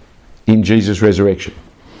commenced. In Jesus' resurrection.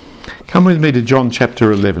 Come with me to John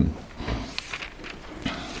chapter 11.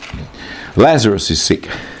 Lazarus is sick.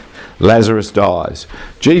 Lazarus dies.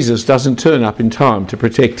 Jesus doesn't turn up in time to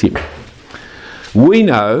protect him. We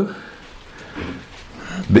know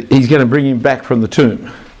that he's going to bring him back from the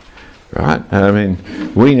tomb. Right? I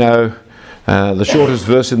mean, we know the shortest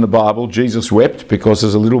verse in the Bible, Jesus wept, because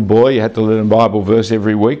as a little boy you had to learn a Bible verse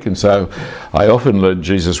every week, and so I often learned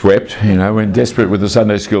Jesus wept, when desperate with the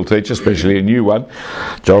Sunday school teacher, especially a new one.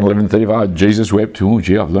 John 11:35, Jesus wept. Oh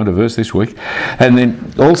gee, I've learned a verse this week. And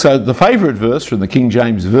then also the favourite verse from the King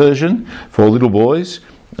James Version for little boys,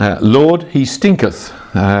 Lord, he stinketh.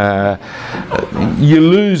 You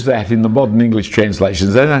lose that in the modern English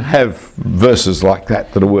translations. They don't have verses like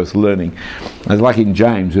that are worth learning. It's like in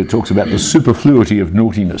James, where it talks about the superfluity of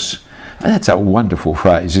naughtiness. That's a wonderful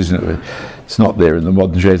phrase, isn't it? It's not there in the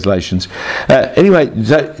modern translations. Anyway,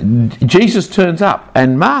 so Jesus turns up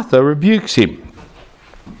and Martha rebukes him.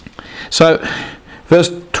 So,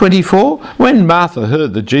 verse 24, when Martha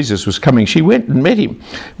heard that Jesus was coming, she went and met him.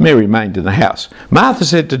 Mary remained in the house. Martha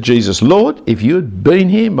said to Jesus, Lord, if you had been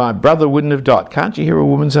here, my brother wouldn't have died. Can't you hear a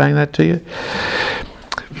woman saying that to you?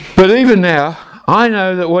 But even now, I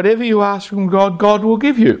know that whatever you ask from God, God will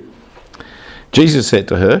give you. Jesus said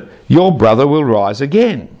to her, your brother will rise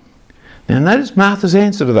again. Now notice Martha's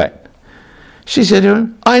answer to that. She said to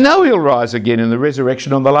him, I know he'll rise again in the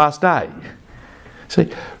resurrection on the last day. See,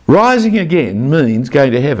 rising again means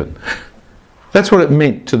going to heaven. That's what it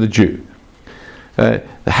meant to the Jew.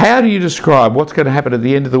 How do you describe what's going to happen at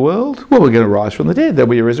the end of the world? Well, we're going to rise from the dead. There'll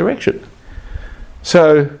be a resurrection.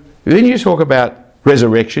 So when you talk about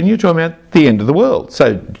resurrection, you're talking about the end of the world.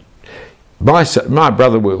 So my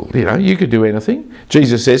brother will, you could do anything.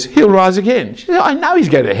 Jesus says, he'll rise again. She said, I know he's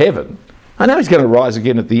going to heaven. I know he's going to rise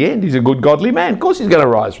again at the end. He's a good, godly man. Of course he's going to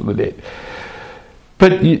rise from the dead.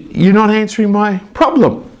 But you're not answering my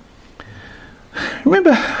problem.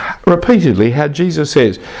 Remember repeatedly how Jesus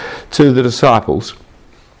says to the disciples,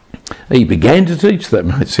 he began to teach them,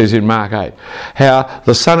 it says in Mark 8, how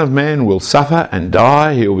the Son of Man will suffer and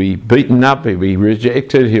die, he'll be beaten up, he'll be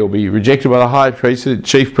rejected by the high priest, the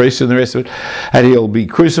chief priest and the rest of it, and he'll be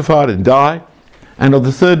crucified and die, and on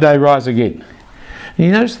the third day rise again. And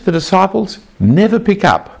you notice the disciples never pick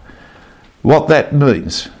up what that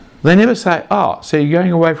means. They never say, so you're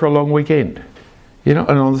going away for a long weekend, and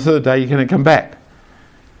on the third day you're going to come back.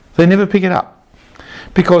 They never pick it up.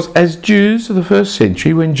 Because as Jews of the first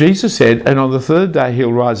century, when Jesus said, and on the third day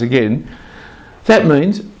he'll rise again, that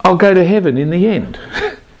means I'll go to heaven in the end.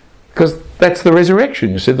 Because that's the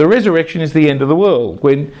resurrection. You said the resurrection is the end of the world,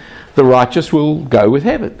 when the righteous will go with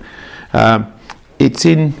heaven. It's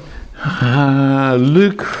in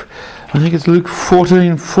Luke, I think it's Luke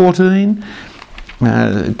 14:14.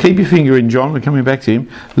 Keep your finger in John, we're coming back to him.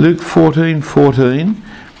 Luke 14:14.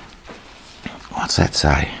 What's that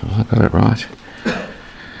say? Have I got it right?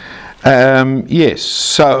 Yes,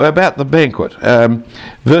 so about the banquet.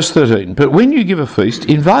 Verse 13. But when you give a feast,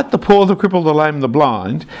 invite the poor, the crippled, the lame, the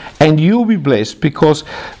blind, and you'll be blessed, because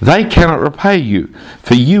they cannot repay you.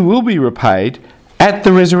 For you will be repaid at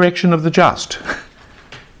the resurrection of the just.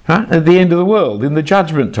 Right? At the end of the world, in the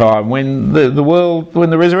judgment time, when when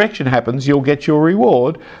the resurrection happens, you'll get your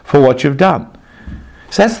reward for what you've done.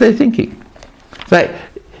 So that's their thinking.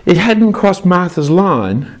 It hadn't crossed Martha's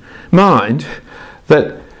mind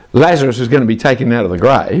that Lazarus was going to be taken out of the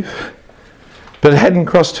grave, but it hadn't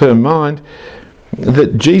crossed her mind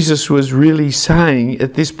that Jesus was really saying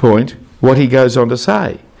at this point what he goes on to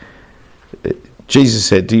say. Jesus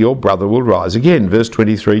said to your brother will rise again. Verse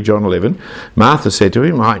 23, John 11. Martha said to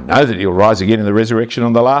him, I know that he'll rise again in the resurrection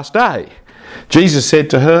on the last day. Jesus said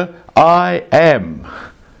to her, I am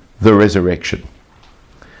the resurrection.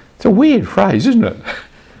 It's a weird phrase, isn't it?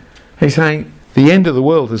 He's saying, the end of the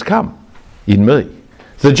world has come in me.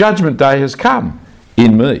 The judgment day has come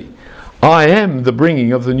in me. I am the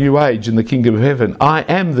bringing of the new age in the kingdom of heaven. I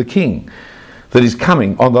am the king that is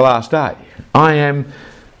coming on the last day. I am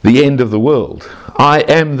the end of the world. I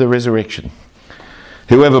am the resurrection.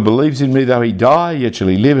 Whoever believes in me, though he die, yet shall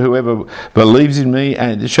he live. Whoever believes in me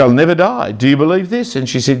and shall never die. Do you believe this? And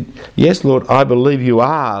she said, yes, Lord, I believe you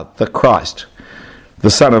are the Christ,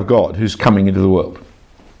 the Son of God, who's coming into the world.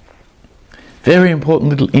 Very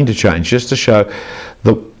important little interchange just to show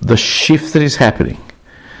the shift that is happening.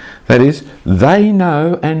 That is, they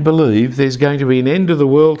know and believe there's going to be an end of the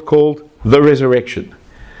world called the resurrection.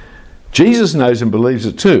 Jesus knows and believes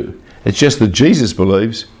it too. It's just that Jesus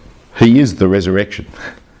believes he is the resurrection.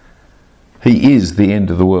 He is the end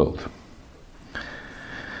of the world.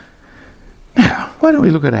 Now, why don't we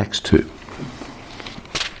look at Acts 2?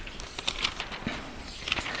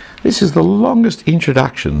 This is the longest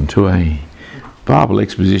introduction to a Bible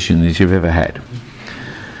exposition that you've ever had.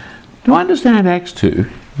 To understand Acts 2,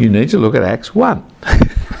 you need to look at Acts 1.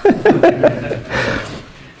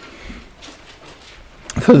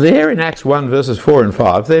 For there in Acts 1 verses 4 and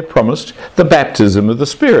 5, they're promised the baptism of the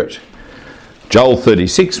Spirit.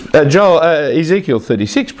 Ezekiel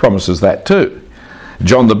 36 promises that too.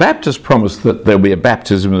 John the Baptist promised that there'll be a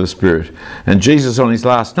baptism of the Spirit. And Jesus on his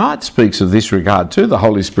last night speaks of this regard too, the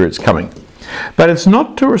Holy Spirit's coming. But it's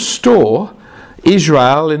not to restore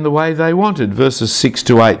Israel in the way they wanted, verses 6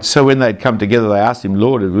 to 8. So when they'd come together, they asked him,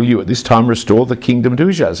 Lord, will you at this time restore the kingdom to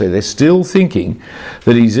Israel? So they're still thinking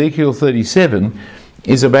that Ezekiel 37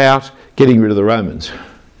 is about getting rid of the Romans.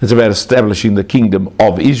 It's about establishing the kingdom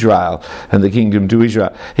of Israel and the kingdom to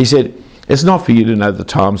Israel. He said, it's not for you to know the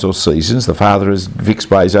times or seasons. The Father is fixed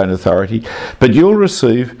by his own authority. But you'll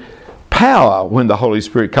receive power when the Holy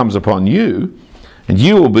Spirit comes upon you, and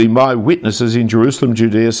you will be my witnesses in Jerusalem,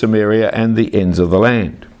 Judea, Samaria, and the ends of the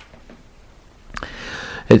land.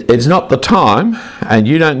 It's not the time, and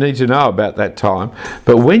you don't need to know about that time,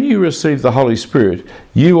 but when you receive the Holy Spirit,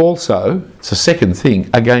 you also, it's a second thing,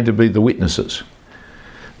 are going to be the witnesses.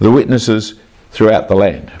 The witnesses throughout the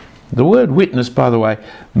land. The word witness, by the way,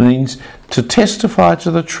 means to testify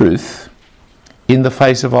to the truth in the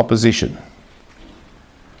face of opposition.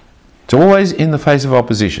 It's always in the face of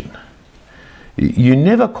opposition. You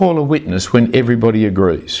never call a witness when everybody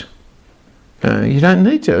agrees. You don't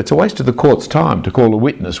need to. It's a waste of the court's time to call a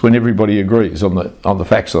witness when everybody agrees on the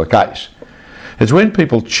facts of the case. It's when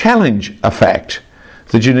people challenge a fact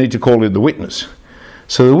that you need to call in the witness.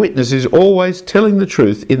 So the witness is always telling the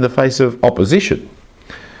truth in the face of opposition.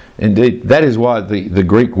 Indeed, that is why the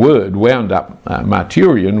Greek word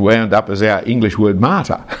martyrion wound up as our English word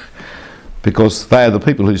martyr, because they are the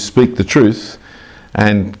people who speak the truth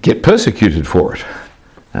and get persecuted for it.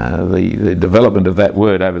 The development of that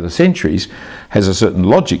word over the centuries has a certain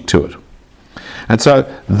logic to it. And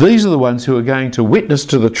so these are the ones who are going to witness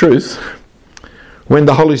to the truth when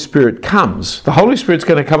the Holy Spirit comes. The Holy Spirit's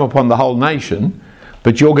going to come upon the whole nation,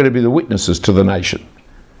 but you're going to be the witnesses to the nation.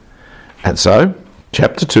 And so,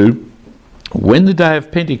 chapter 2, when the day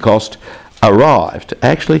of Pentecost arrived,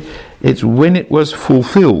 actually it's when it was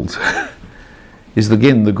fulfilled, is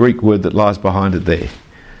again the Greek word that lies behind it there.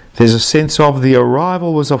 There's a sense of the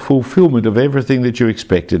arrival was a fulfillment of everything that you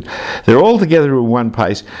expected. They're all together in one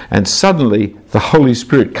place, and suddenly the Holy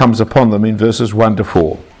Spirit comes upon them in verses 1 to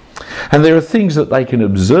 4. And there are things that they can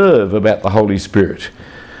observe about the Holy Spirit.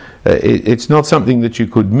 It's not something that you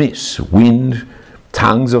could miss. Wind,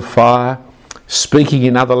 tongues of fire, speaking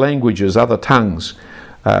in other languages, other tongues.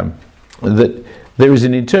 That there is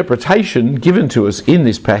an interpretation given to us in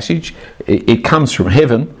this passage. It comes from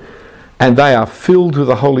heaven, and they are filled with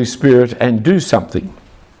the Holy Spirit and do something.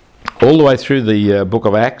 All the way through the book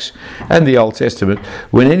of Acts and the Old Testament,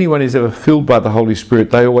 when anyone is ever filled by the Holy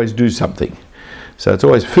Spirit, they always do something. So it's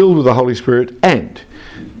always filled with the Holy Spirit and.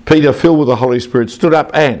 Peter, filled with the Holy Spirit, stood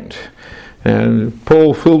up and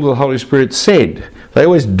Paul, filled with the Holy Spirit, said. They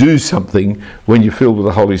always do something when you're filled with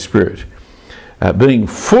the Holy Spirit. Being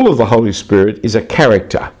full of the Holy Spirit is a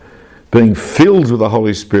character. Being filled with the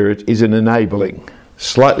Holy Spirit is an enabling.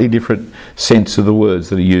 Slightly different sense of the words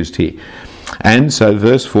that are used here. And so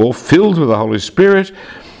verse 4, filled with the Holy Spirit,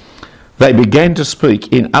 they began to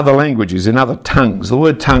speak in other languages, in other tongues. The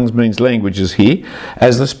word tongues means languages here,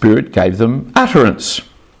 as the Spirit gave them utterance.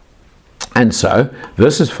 And so,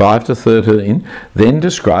 verses 5 to 13 then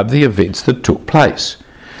describe the events that took place.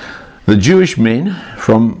 The Jewish men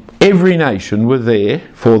from every nation were there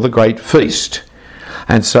for the great feast.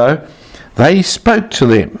 And so, they spoke to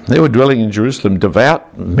them. There were dwelling in Jerusalem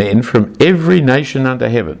devout men from every nation under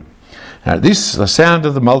heaven. Now the sound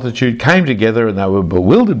of the multitude came together, and they were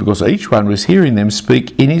bewildered because each one was hearing them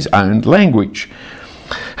speak in his own language.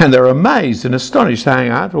 And they were amazed and astonished,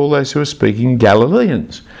 saying, aren't all those who are speaking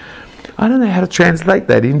Galileans? I don't know how to translate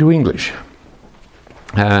that into English.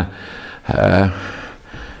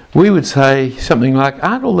 We would say something like,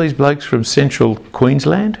 aren't all these blokes from central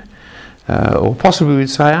Queensland? Or possibly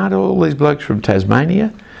we'd say, aren't all these blokes from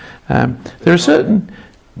Tasmania? There are certain...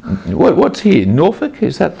 What's here? Norfolk?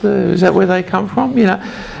 Is that where they come from? You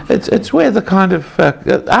know, it's where the kind of...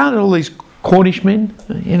 aren't all these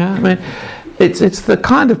Cornishmen? You know, I mean... It's the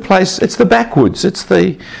kind of place, it's the backwoods,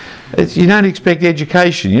 you don't expect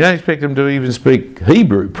education, you don't expect them to even speak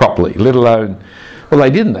Hebrew properly, let alone, well, they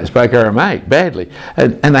didn't, they spoke Aramaic badly,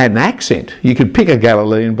 and they had an accent. You could pick a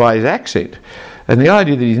Galilean by his accent, and the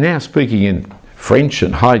idea that he's now speaking in French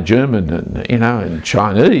and High German and, and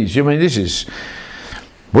Chinese, where'd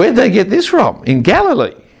they get this from? In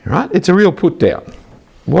Galilee, right? It's a real put down.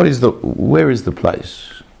 Where is the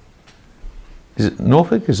place? Is it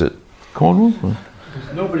Norfolk? Is it Cornwall?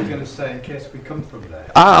 Nobody's going to say in case we come from there.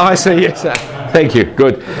 I see, yes. Thank you,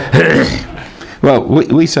 good. Well,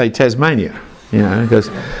 we say Tasmania, because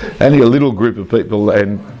only a little group of people,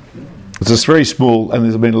 and it's just very small, and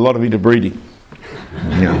there's been a lot of interbreeding.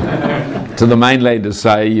 So the mainlanders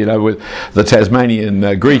say, with the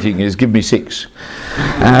Tasmanian greeting is, give me 6.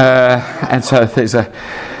 And so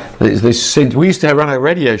there's this sense. We used to run a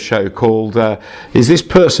radio show called Is This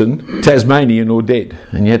Person Tasmanian or Dead?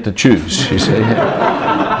 And you had to choose, you see.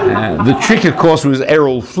 The trick, of course, was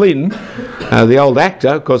Errol Flynn, the old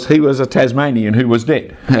actor, because he was a Tasmanian who was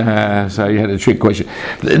dead. So you had a trick question.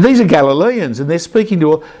 These are Galileans, and they're speaking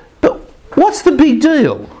to her. But what's the big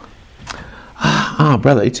deal?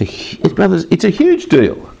 Brother, it's a huge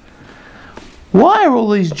deal. Why are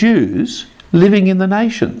all these Jews living in the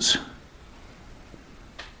nations?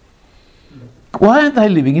 Why aren't they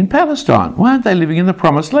living in Palestine? Why aren't they living in the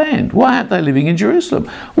Promised Land? Why aren't they living in Jerusalem?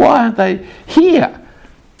 Why aren't they here?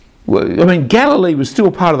 Well, Galilee was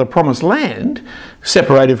still part of the Promised Land,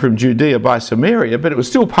 separated from Judea by Samaria, but it was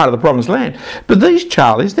still part of the Promised Land. But these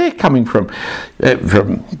Charlies, they're coming from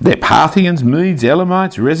they're Parthians, Medes,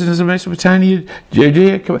 Elamites, residents of Mesopotamia,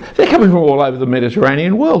 Judea. They're coming from all over the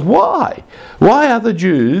Mediterranean world. Why? Why are the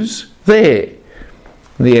Jews there?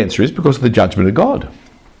 And the answer is because of the judgment of God.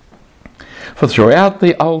 For throughout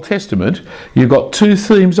the Old Testament, you've got 2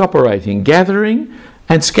 themes operating: gathering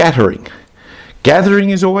and scattering. Gathering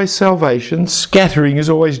is always salvation, scattering is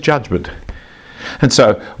always judgment. And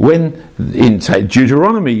so when in, say,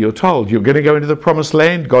 Deuteronomy, you're told you're going to go into the Promised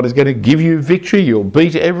Land, God is going to give you victory, you'll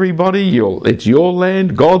beat everybody, it's your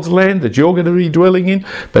land, God's land that you're going to be dwelling in.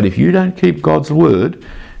 But if you don't keep God's word,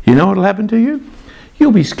 you know what will happen to you?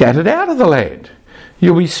 You'll be scattered out of the land.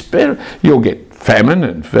 You'll get famine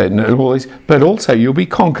and all this, but also you'll be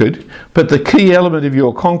conquered. But the key element of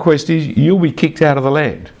your conquest is you'll be kicked out of the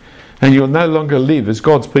land. And you'll no longer live as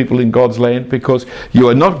God's people in God's land, because you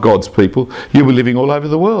are not God's people. You'll be living all over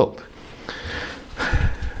the world.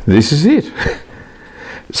 This is it.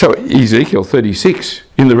 So Ezekiel 36,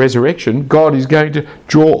 in the resurrection, God is going to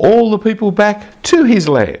draw all the people back to his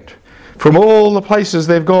land. From all the places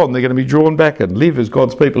they've gone, they're going to be drawn back and live as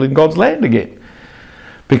God's people in God's land again.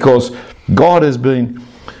 Because God has been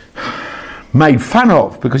made fun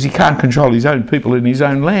of because he can't control his own people in his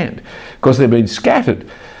own land, because they've been scattered.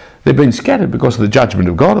 They've been scattered because of the judgment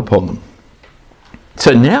of God upon them.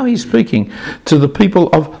 So now he's speaking to the people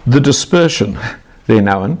of the dispersion, they're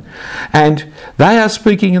known, and they are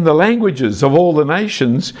speaking in the languages of all the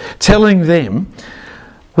nations, telling them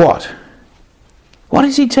what? What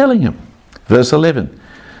is he telling them? Verse 11.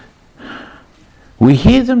 We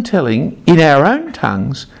hear them telling in our own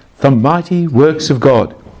tongues the mighty works of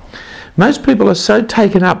God. Most people are so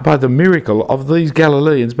taken up by the miracle of these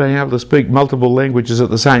Galileans being able to speak multiple languages at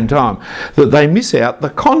the same time that they miss out the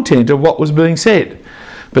content of what was being said.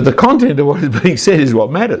 But the content of what is being said is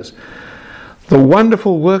what matters. The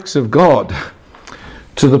wonderful works of God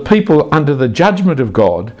to the people under the judgment of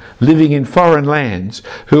God living in foreign lands,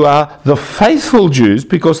 who are the faithful Jews,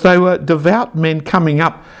 because they were devout men coming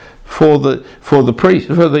up for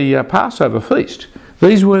the Passover feast.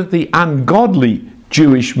 These were the ungodly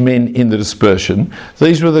Jewish men in the dispersion.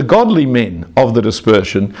 These were the godly men of the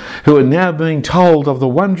dispersion who are now being told of the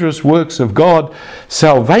wondrous works of God.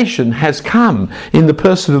 Salvation has come in the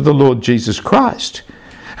person of the Lord Jesus Christ.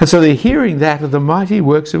 And so they're hearing that of the mighty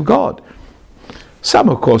works of God. Some,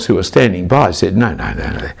 of course, who were standing by said, no,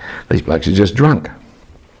 these blokes are just drunk.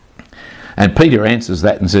 And Peter answers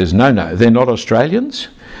that and says, no, they're not Australians.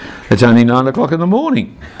 It's only 9 o'clock in the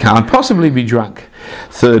morning. Can't possibly be drunk.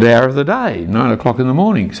 3rd hour of the day, 9 o'clock in the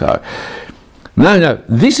morning. So, no,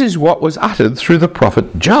 this is what was uttered through the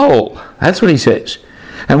prophet Joel. That's what he says.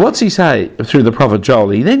 And what's he say through the prophet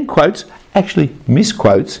Joel? He then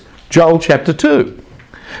misquotes Joel chapter 2.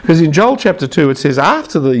 Because in Joel chapter 2 it says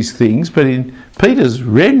after these things, but in Peter's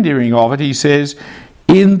rendering of it he says,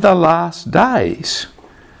 in the last days,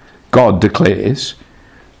 God declares,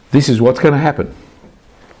 this is what's going to happen.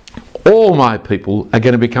 All my people are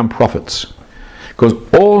going to become prophets, because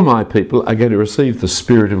all my people are going to receive the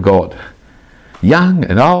Spirit of God. young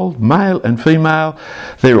and old, male and female,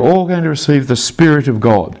 they're all going to receive the Spirit of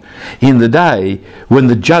God in the day when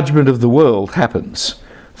the judgment of the world happens.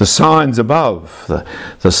 The signs above,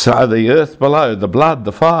 the earth below, the blood,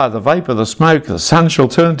 the fire, the vapour, the smoke, the sun shall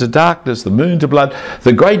turn to darkness, the moon to blood.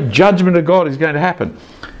 The great judgment of God is going to happen.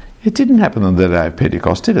 It didn't happen on the day of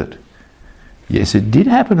Pentecost, did it? Yes, it did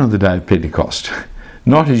happen on the day of Pentecost.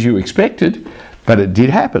 Not as you expected, but it did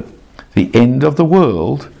happen. The end of the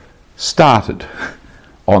world started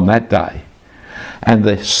on that day. And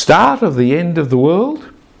the start of the end of the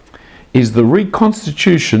world is the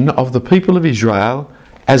reconstitution of the people of Israel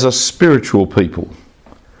as a spiritual people.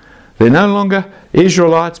 They're no longer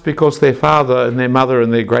Israelites because their father and their mother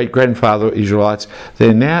and their great-grandfather are Israelites.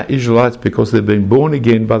 They're now Israelites because they've been born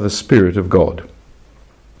again by the Spirit of God.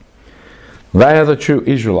 They are the true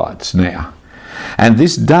Israelites now. And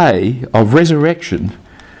this day of resurrection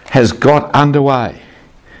has got underway.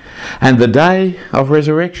 And the day of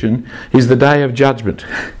resurrection is the day of judgment.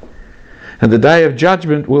 And the day of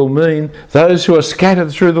judgment will mean those who are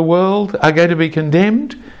scattered through the world are going to be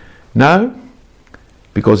condemned? No,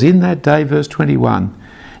 because in that day, verse 21,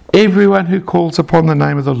 everyone who calls upon the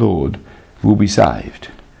name of the Lord will be saved.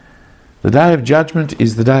 The day of judgment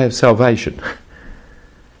is the day of salvation.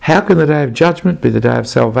 How can the day of judgment be the day of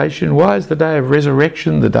salvation? Why is the day of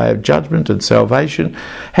resurrection the day of judgment and salvation?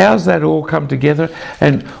 How does that all come together?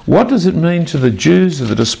 And what does it mean to the Jews of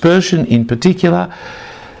the dispersion in particular?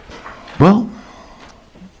 Well,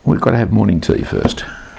 we've got to have morning tea first.